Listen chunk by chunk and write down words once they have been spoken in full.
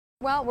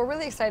Well, we're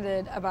really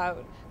excited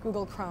about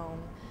Google Chrome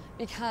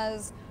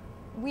because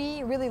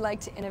we really like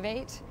to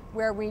innovate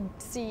where we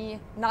see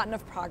not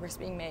enough progress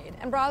being made.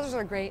 And browsers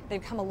are great,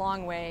 they've come a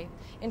long way.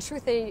 In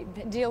truth, they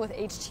deal with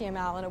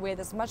HTML in a way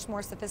that's much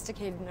more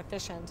sophisticated and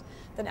efficient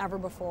than ever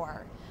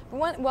before.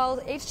 But while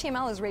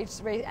HTML has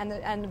raced,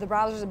 and the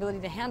browser's ability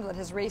to handle it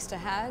has raced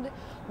ahead,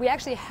 we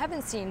actually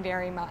haven't seen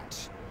very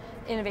much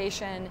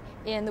innovation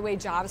in the way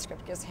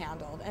JavaScript gets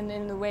handled and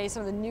in the way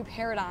some of the new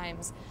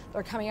paradigms that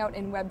are coming out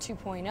in Web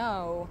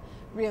 2.0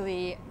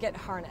 really get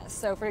harnessed.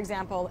 So for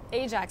example,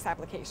 AJAX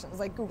applications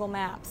like Google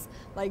Maps,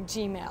 like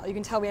Gmail, you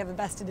can tell we have a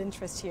vested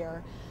interest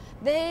here.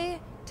 They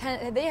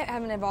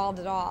haven't evolved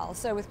at all.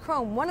 So with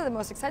Chrome, one of the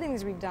most exciting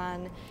things we've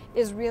done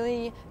is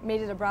really made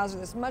it a browser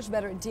that's much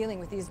better at dealing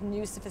with these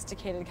new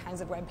sophisticated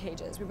kinds of web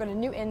pages. We've got a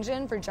new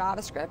engine for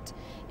JavaScript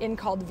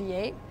called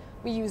V8.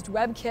 We used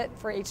WebKit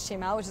for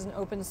HTML, which is an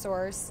open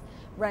source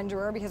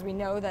renderer, because we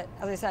know that,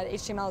 as I said,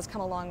 HTML has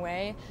come a long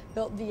way,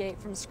 built V8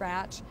 from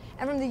scratch.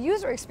 And from the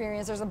user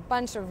experience, there's a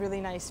bunch of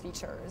really nice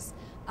features.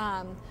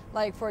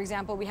 Like, for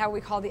example, we have what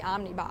we call the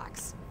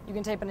Omnibox. You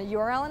can type in a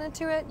URL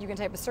into it, you can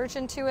type a search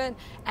into it,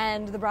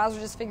 and the browser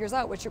just figures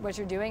out what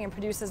you're doing and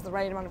produces the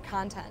right amount of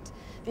content.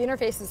 The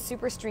interface is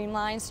super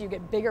streamlined, so you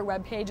get bigger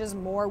web pages,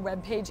 more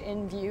web page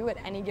in view at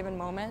any given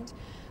moment,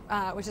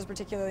 which is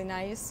particularly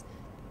nice.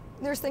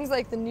 There's things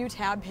like the new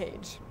tab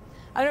page.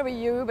 I don't know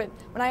about you, but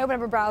when I open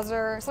up a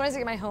browser, sometimes I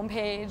get my home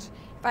page.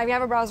 If I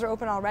have a browser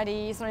open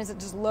already, sometimes it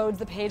just loads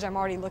the page I'm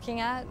already looking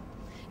at.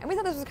 And we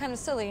thought this was kind of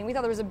silly, and we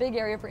thought there was a big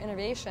area for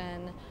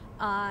innovation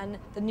on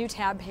the new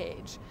tab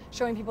page,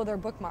 showing people their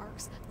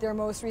bookmarks, their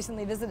most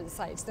recently visited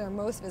sites, their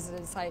most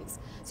visited sites.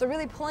 So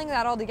really pulling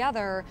that all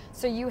together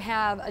so you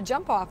have a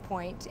jump-off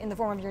point in the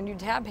form of your new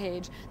tab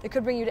page that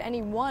could bring you to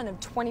any one of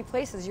 20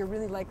 places you're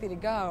really likely to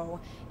go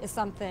is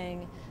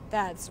something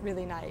that's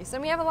really nice.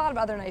 And we have a lot of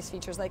other nice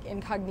features like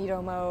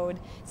incognito mode.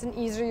 It's an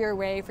easier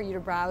way for you to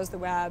browse the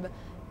web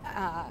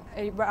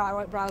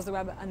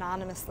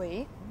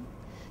anonymously.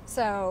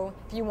 So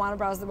if you want to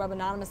browse the web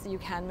anonymously, you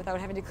can without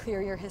having to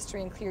clear your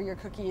history and clear your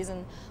cookies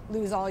and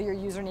lose all your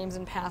usernames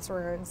and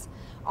passwords,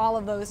 all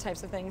of those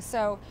types of things.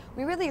 So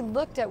we really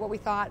looked at what we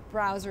thought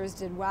browsers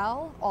did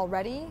well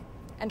already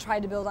and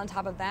tried to build on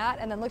top of that,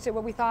 and then looked at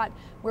where we thought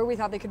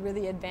they could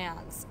really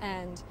advance.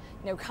 And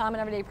common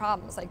everyday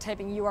problems like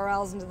typing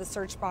URLs into the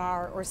search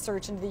bar or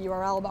search into the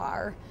URL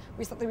bar.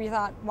 We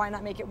thought, why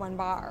not make it one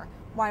bar?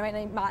 Why might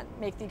I not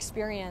make the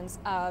experience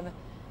of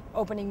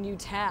opening new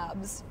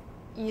tabs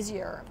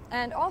easier?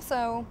 And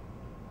also,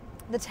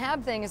 the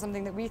tab thing is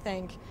something that we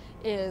think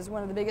is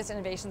one of the biggest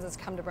innovations that's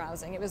come to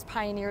browsing. It was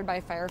pioneered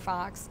by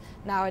Firefox,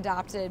 now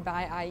adopted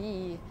by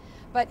IE.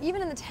 But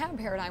even in the tab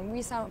paradigm,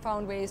 we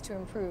found ways to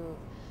improve.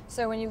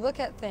 So when you look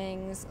at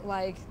things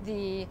like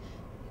the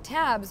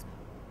tabs,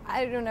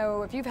 I don't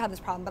know if you've had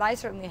this problem, but I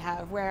certainly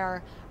have,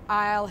 where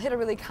I'll hit a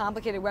really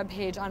complicated web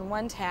page on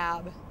one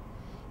tab,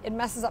 it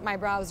messes up my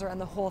browser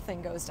and the whole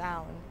thing goes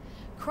down.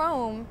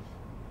 Chrome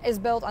is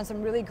built on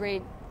some really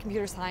great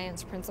computer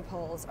science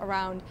principles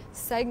around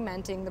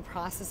segmenting the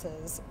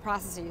processes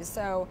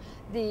so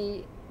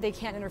they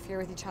can't interfere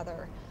with each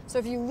other. So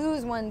if you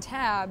lose one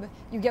tab,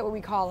 you get what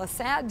we call a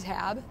sad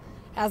tab,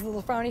 has a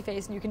little frowny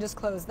face, and you can just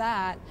close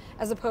that,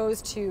 as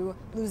opposed to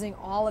losing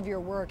all of your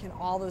work in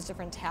all those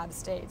different tab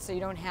states. So you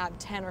don't have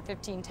 10 or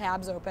 15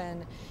 tabs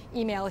open,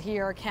 email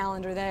here,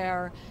 calendar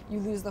there. You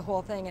lose the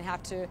whole thing and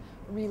have to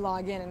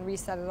re-log in and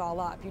reset it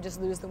all up. You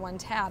just lose the one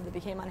tab that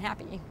became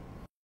unhappy.